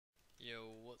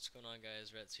What's going on,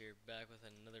 guys? Rets here, back with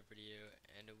another video,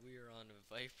 and we are on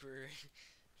Viper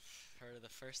for the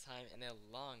first time in a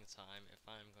long time, if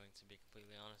I'm going to be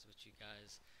completely honest with you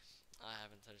guys. I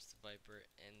haven't touched the Viper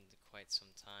in quite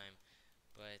some time,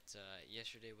 but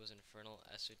yesterday was Infernal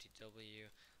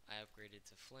SOTW. I upgraded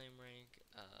to Flame Rank.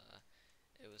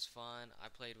 It was fun.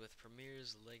 I played with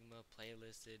Premiers, Ligma,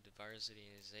 Playlisted, Varsity,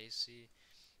 and Zacy.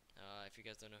 If you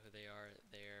guys don't know who they are,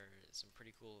 they're some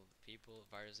pretty cool people.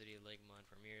 Varsity, Ligma, and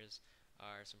Premiers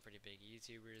are some pretty big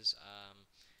YouTubers.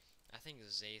 I think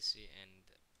Zacy and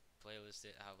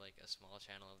Playlisted have like a small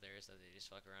channel of theirs that they just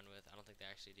fuck around with. I don't think they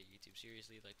actually do YouTube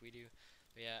seriously like we do.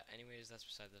 But yeah, anyways, that's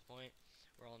beside the point.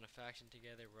 We're all in a faction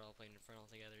together. We're all playing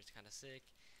Infernal together. It's kind of sick.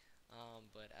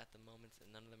 But at the moment,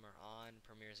 none of them are on.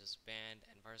 Premiers is banned,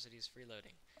 and Varsity is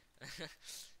freeloading.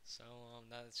 So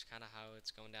that's kind of how it's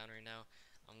going down right now.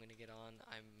 I'm gonna get on.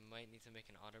 I might need to make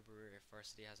an auto brewer if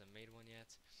Varsity hasn't made one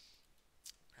yet,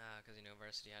 because you know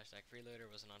Varsity hashtag freeloader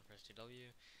wasn't on for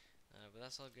STW. But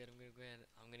that's all good. I'm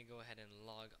gonna go ahead and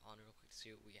log on real quick to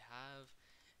see what we have.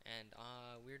 And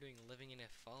we're doing living in a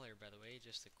faller, by the way.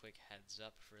 Just a quick heads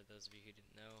up for those of you who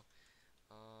didn't know.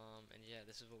 And yeah,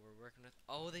 this is what we're working with.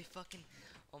 Oh,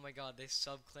 oh my god, they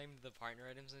subclaimed the partner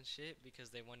items and shit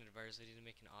because they wanted Varsity to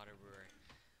make an auto brewer.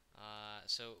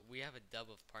 So we have a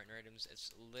dub of partner items. It's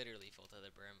literally full to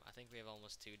the brim. I think we have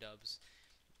almost 2 dubs,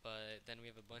 but then we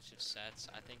have a bunch of sets.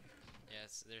 I think,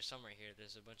 yes, there's some right here.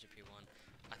 There's a bunch of P1.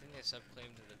 I think they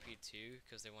subclaimed the P2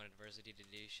 because they wanted Varsity to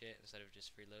do shit instead of just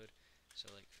freeload.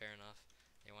 So like, fair enough.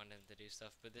 They wanted him to do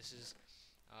stuff. But this is,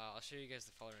 I'll show you guys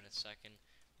the folder in a second.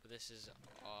 But this is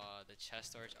the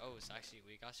chest storage. Oh, it's actually,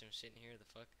 we got some shit in here. The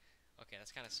fuck? Okay,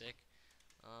 that's kind of sick.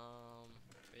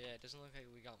 But yeah, it doesn't look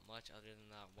like we got much other than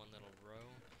that one little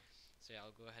row. So yeah,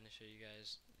 I'll go ahead and show you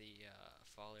guys the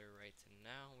faller right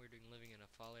now. We're doing living in a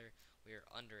faller. We are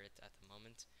under it at the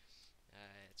moment.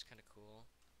 It's kind of cool.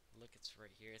 Look, it's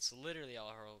right here. It's literally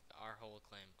our whole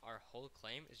claim. Our whole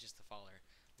claim is just the faller.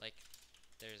 Like,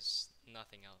 there's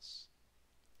nothing else.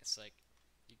 It's like,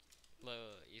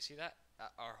 you see that?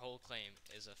 Our whole claim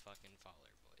is a fucking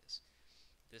faller, boys.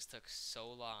 This took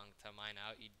so long to mine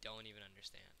out, you don't even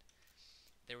understand.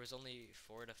 There was only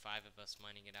 4 to 5 of us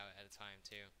mining it out at a time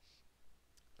too.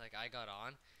 Like, I got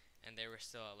on, and they were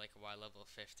still at like Y level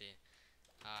 50,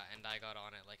 and I got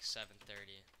on at like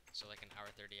 7:30, so like an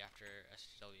hour 30 after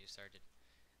SW started.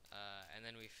 And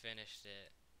then we finished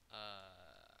it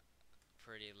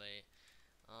pretty late.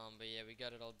 But yeah, we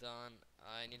got it all done.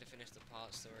 I need to finish the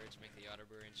pot storage, make the auto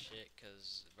brewer and shit,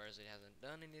 cause Varsity hasn't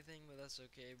done anything, but that's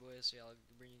okay, boys. So yeah, I'll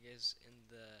bring you guys in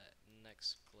the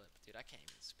next clip. Dude, I can't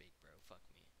even speak, bro. Fuck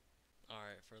me.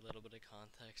 Alright, for a little bit of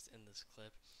context in this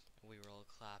clip, we were all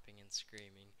clapping and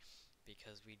screaming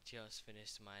because we just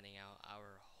finished mining out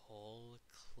our whole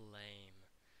claim.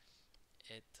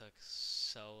 It took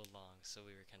so long, so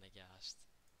we were kind of gassed.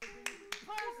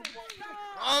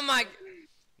 Oh my!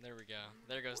 There we go.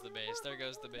 There goes the base. There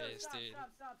goes the base, dude.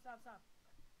 Stop.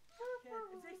 Kid,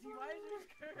 it's Zacy, why is yours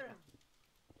curved?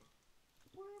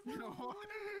 What?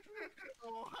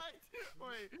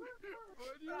 Wait.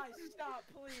 What Guys, stop,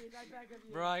 please. I beg of you.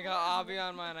 Bro, I got Obby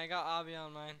on mine.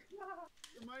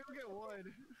 You might get wood.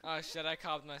 Oh shit, I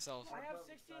cobbed myself. I have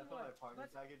 16 wood.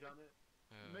 Let's package on it.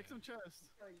 Make some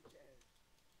chests. No, you can't.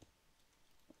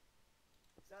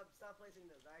 Stop placing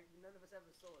those. None of us have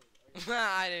a sword.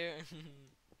 I do.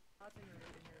 I'll take a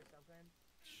raid in here or something.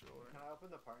 Sure. Can I open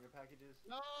the partner packages?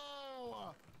 No!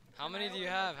 How many do you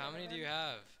have? How many do you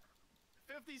have?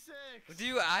 56! Do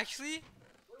you actually?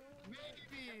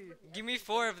 Maybe! Give me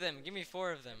 4 of them. Give me 4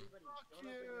 of them. Fuck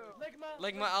you!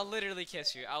 Ligma, I'll literally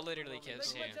kiss you. I'll literally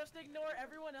kiss you. Ligma, just ignore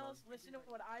everyone else. Listen to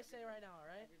what I say right now,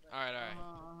 alright? Alright.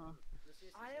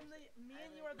 I am me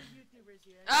and you are the YouTubers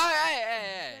here. Oh,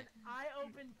 hey. And I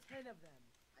opened 10 of them.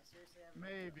 I seriously have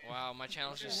Maybe. Wow, my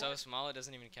channel's just so small it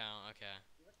doesn't even count. Okay.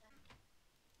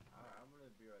 Alright, I'm gonna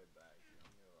be right back. I'm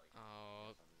gonna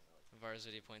Oh,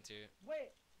 Varsity point 2.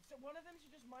 Wait, so one of them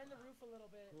should just mine the roof a little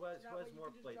bit. Who has so that way you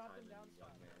more can just drop playtime them than down you,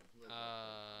 young some. man? Who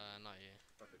has Not you.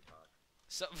 Fuck a cock.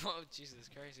 So, oh, Jesus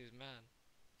Christ, he's mad.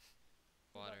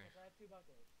 Water. Buckets, I have 2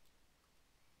 buckets.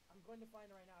 I'm going to find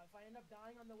it right now. If I end up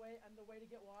dying on the way to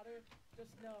get water,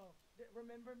 just know.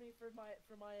 Remember me for my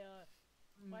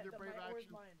my oars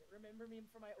mind. Remember me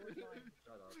for my oars mind.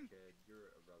 Shut up, kid.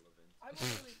 You're irrelevant. I will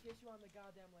literally kiss you on the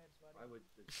goddamn lips, buddy. I would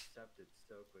accept it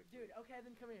so quickly. Dude, okay,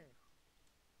 then come here.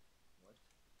 What?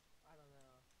 I don't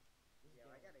know. Yo,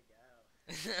 I gotta go.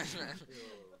 I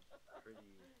feel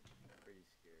pretty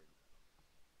scared.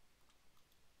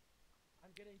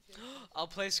 I'm getting chased. I'll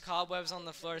place cobwebs on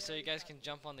the floor so you guys can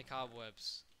jump on the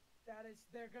cobwebs.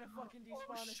 They're gonna fucking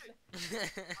despawn us. shit.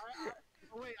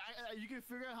 Wait, you can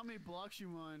figure out how many blocks you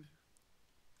mined.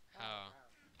 How?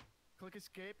 Click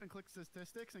escape and click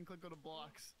statistics and click go to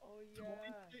blocks. Oh yeah.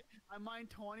 I mined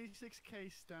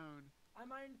 26k stone. I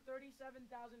mined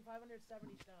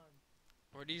 37,570 stone.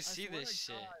 Where do you see swear this to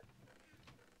shit? God.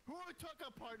 Who took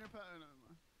a partner pattern?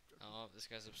 Oh, this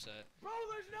guy's upset. Bro,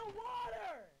 there's no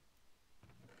water!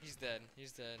 He's dead.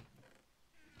 He's dead.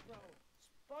 Bro,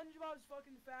 SpongeBob's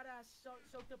fucking fat ass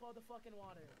soaked up all the fucking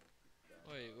water.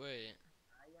 Wait.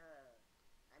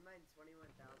 I mined 21,000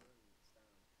 stone.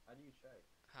 How do you check?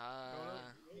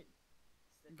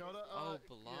 Go to Oh, yeah,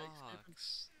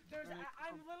 blocks.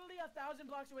 I'm literally 1,000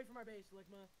 blocks away from our base,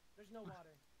 Ligma. There's no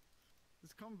water.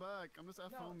 just come back. I'm just No,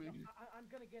 FOMing. I'm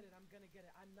gonna get it.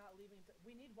 I'm not leaving.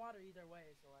 We need water either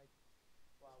way, so like.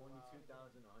 Wow.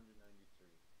 22,193.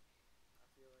 I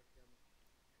feel like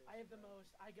I have the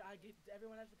most. I get.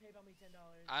 Everyone has to pay about me $10.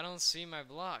 I don't see my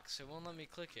blocks. It won't let me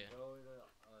click it. Go to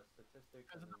statistics.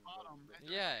 It's at the and then go to bottom. the-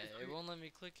 Yeah, it won't let me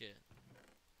click it.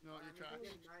 No, you're trash.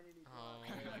 Oh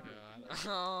my god.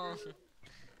 Oh.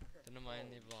 Didn't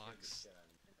mind any blocks. Shit out of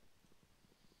me.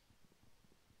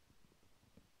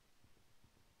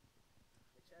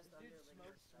 The chest This under dude Ligma's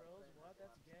smokes stuff thrills? right What? now.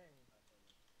 That's gay.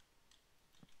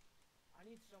 I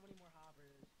need so many more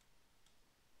hoppers.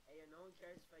 Hey, no one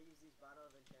cares if I use these bottle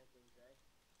of enchantings, right?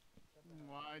 Shut the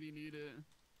hell up. Why do you need it?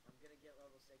 I'm gonna get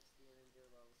level 60 and then do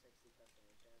a level 60 custom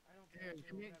enchant. I don't Here,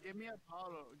 care. give me a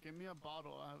bottle. Give me a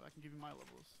bottle. I can give you my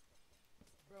levels.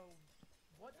 Bro,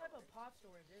 what type of pot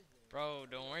storage is this? Bro,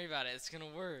 don't worry about it. It's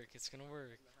gonna work. It's gonna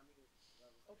work. How many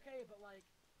levels? Okay, but like.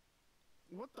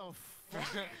 What the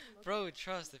fuck? Bro,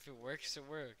 trust. If it works, it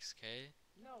works. Okay.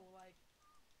 No, like.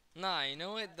 Nah, you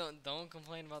know what? Don't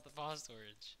complain about the file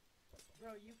storage.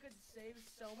 Bro, you could save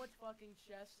so much fucking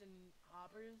chests and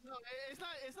hoppers. No, it's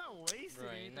not wasting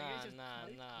Right, anything. nah, it's just nah,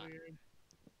 placed nah. weird.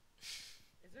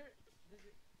 Is there?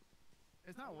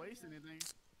 It's not wasting anything.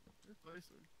 It's placed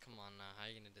weird. Come on now. How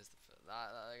you gonna dis?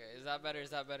 Is that better?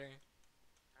 Is that better?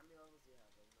 How many levels do you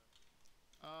have, Ligma?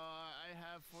 I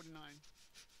have 49.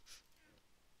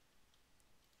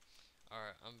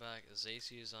 Alright, I'm back.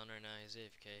 Zacy is on right now. He's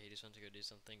AFK. He just went to go do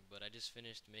something. But I just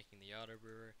finished making the auto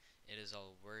brewer. It is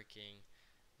all working.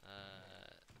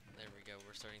 There we go.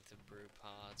 We're starting to brew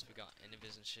pods. We got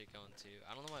invis and shit going too.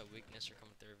 I don't know why weakness are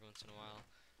coming through every once in a while.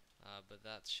 But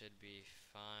that should be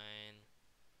fine.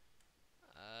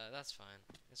 That's fine.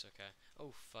 It's okay.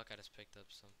 Oh fuck, I just picked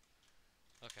up some.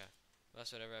 Okay.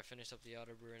 That's whatever. I finished up the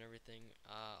auto brewer and everything.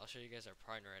 I'll show you guys our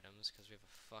partner items because we have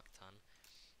a fuck ton.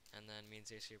 And then me and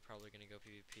Zacy are probably gonna go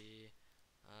PvP.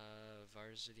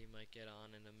 Varsity might get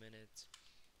on in a minute.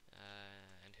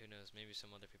 And who knows, maybe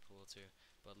some other people will too.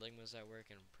 But Ligma's at work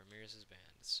and Premier's is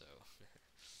banned, so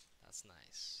that's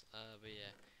nice. But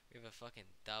yeah, we have a fucking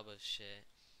dub of shit.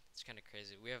 It's kind of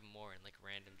crazy. We have more in like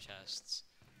random chests.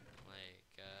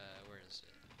 Like, where is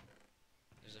it?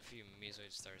 There's a few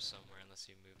meezoid stars somewhere, unless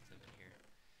you moved them in here.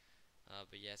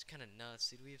 But yeah, it's kind of nuts,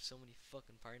 dude. We have so mmany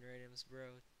fucking partner items,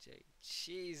 bro.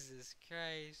 Jesus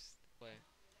Christ. Wait.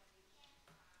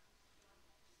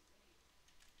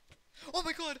 Oh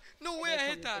my god! No way I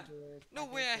hit that! No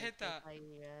way I hit that!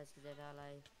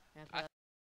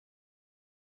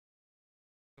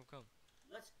 Come.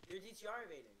 They're DTR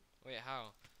evading. Wait,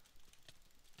 how?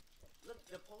 Look,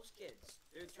 the Pulse kids.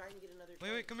 They're trying to get another.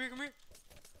 Wait, come here, come here!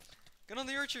 Get on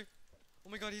the archer! Oh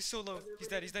my god, he's so low. He's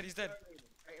dead, he's dead, he's dead.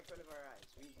 Right in front of our eyes.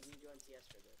 We do NTS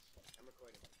for this. I'm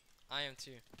recording. I am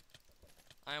too.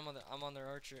 I'm on their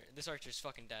archer. This archer's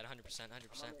fucking dead, 100%, 100%.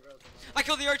 I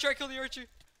killed the archer, I killed the archer!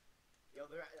 Yo,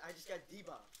 I just got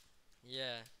debuffed.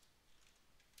 Yeah.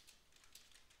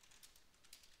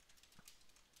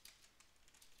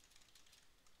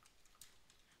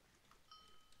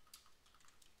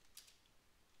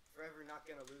 Forever not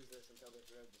gonna lose this until this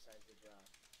road decides to drop.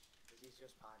 Cause he's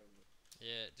just potting me.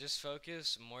 Yeah, just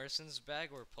focus Morrison's bag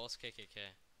or Pulse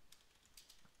KKK.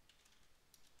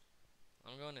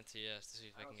 I'm going to TS to see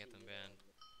if I can get them banned.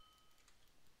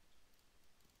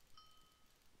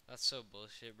 That's so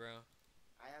bullshit, bro.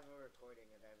 I have a recording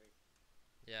of everything.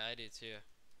 Yeah, I do too.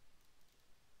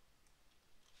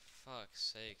 Fuck's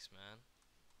sakes, man.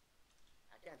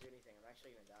 I can't do anything. I'm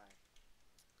actually gonna die.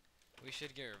 We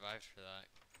should get revived for that.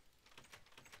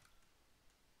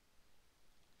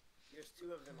 There's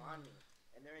two of them on me,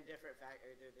 and they're in different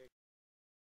they're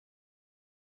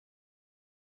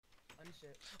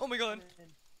Unshit. Oh my god!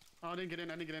 Oh, I didn't get in.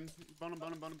 Bone him.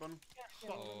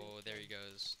 Oh, there he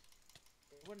goes.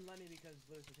 It wouldn't let me because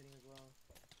Lewis was hitting as well.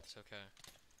 It's okay.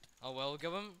 Oh well,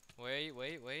 give him. Wait.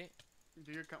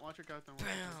 Do your watch your countdown.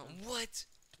 Bam! What?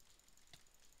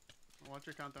 Watch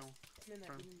your countdown. Keep him in there.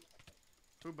 Turn. Keep him,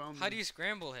 Who boned How me? do you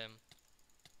scramble him?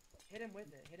 hit him with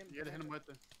it. Hit him. You gotta hit him with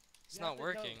it. It's You have not to,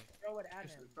 working. No, throw it at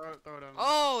Just him. throw it at him.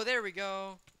 Oh, there we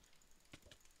go.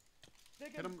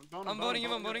 Stick Hit him. him. Bone I'm boning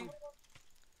him. I'm boning.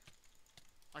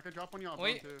 I could drop on y'all.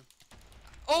 Wait. Bone too.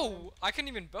 Oh, I couldn't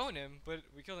even bone him, but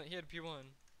we killed him. He had P1.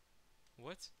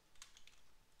 What?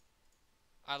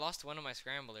 I lost one of my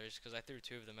scramblers because I threw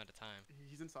 2 of them at a time.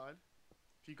 He's inside.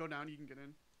 If you go down, you can get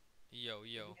in. Yo,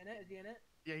 yo. Is he in it? Is he in it?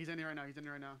 Yeah, he's in here right now. He's in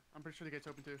here right now. I'm pretty sure the gate's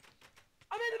open too.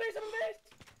 I'm in the base. I'm in the base.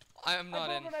 I'm not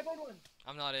in. I boned one.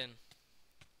 I'm not in.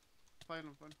 Fight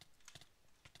him, fight.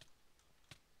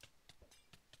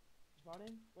 Spawn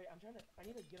in? Wait, I'm trying to. I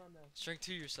need to get on the. Strength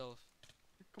to yourself.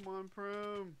 Come on,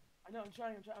 Prom. I know. I'm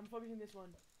trying. I'm focusing this one.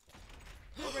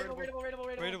 Oh,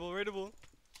 raidable. Raidable.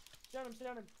 Stay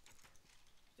on him.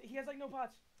 He has like no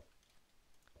pots.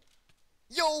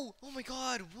 Yo! Oh my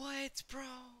god, what, bro?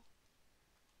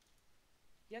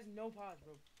 He has no pods,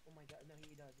 bro. Oh my god. No,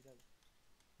 he does.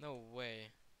 No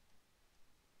way.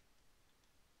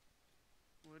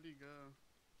 Where'd he go?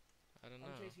 I don't know.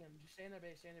 I'm chasing him. Just stay in their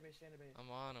base. I'm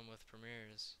on him with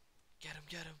premieres. Get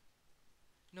him.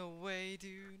 No way,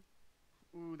 dude.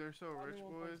 Ooh, they're so Probably rich,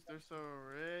 won't boys. find They're so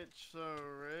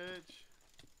rich.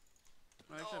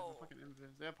 I actually have Oh. the fucking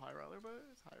invis. They have high roller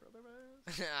bows.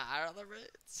 I rather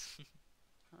Rets.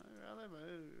 High roller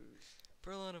bows.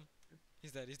 Pearl on him.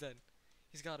 He's dead.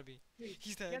 He's gotta be. He's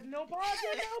He dead. has no pods.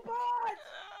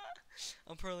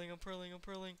 I'm pearling.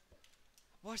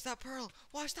 Watch that pearl.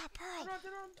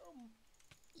 Turn on.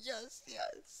 Yes.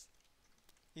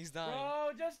 He's dying.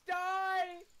 Bro, just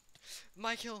die.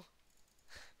 My kill.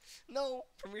 No,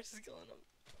 Premier's is killing him.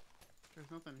 There's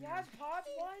nothing He here. has pods.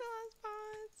 Why?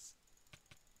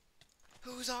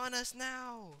 Who's on us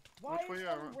now? Why Which way is you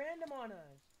someone are- random on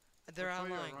us? They're Which way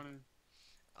you are outlying. running?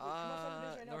 Wait, come outside the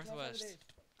base right now, come outside the Northwest. base.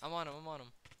 I'm on him.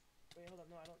 Wait, hold up.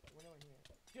 No, I don't. We're nowhere near.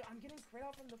 Dude, I'm getting crit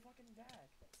out from the fucking back.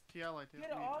 TLI.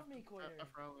 Get off me, Quarter. F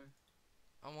rally.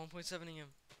 I'm 1.7ing him.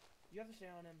 You have to stay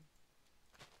on him.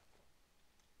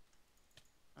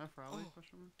 F rally? Oh.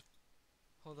 Question mark?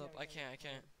 Hold Yeah, up. we I can.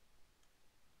 can't.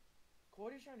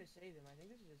 Quarter's trying to save him. I think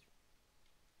this is his.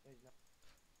 Wait, no.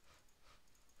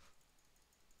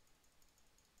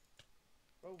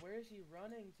 Bro, where is he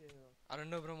running to? I don't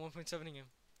know, but I'm 1.7ing him.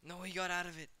 No, he got out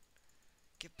of it.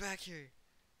 Get back here.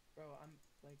 Bro, I'm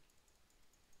like.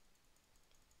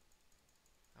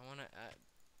 I wanna add.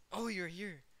 Oh, you're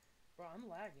here. Bro, I'm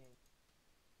lagging.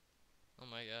 Oh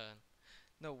my god.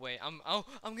 No way. I'm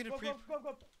gonna Go.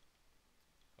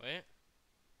 Wait.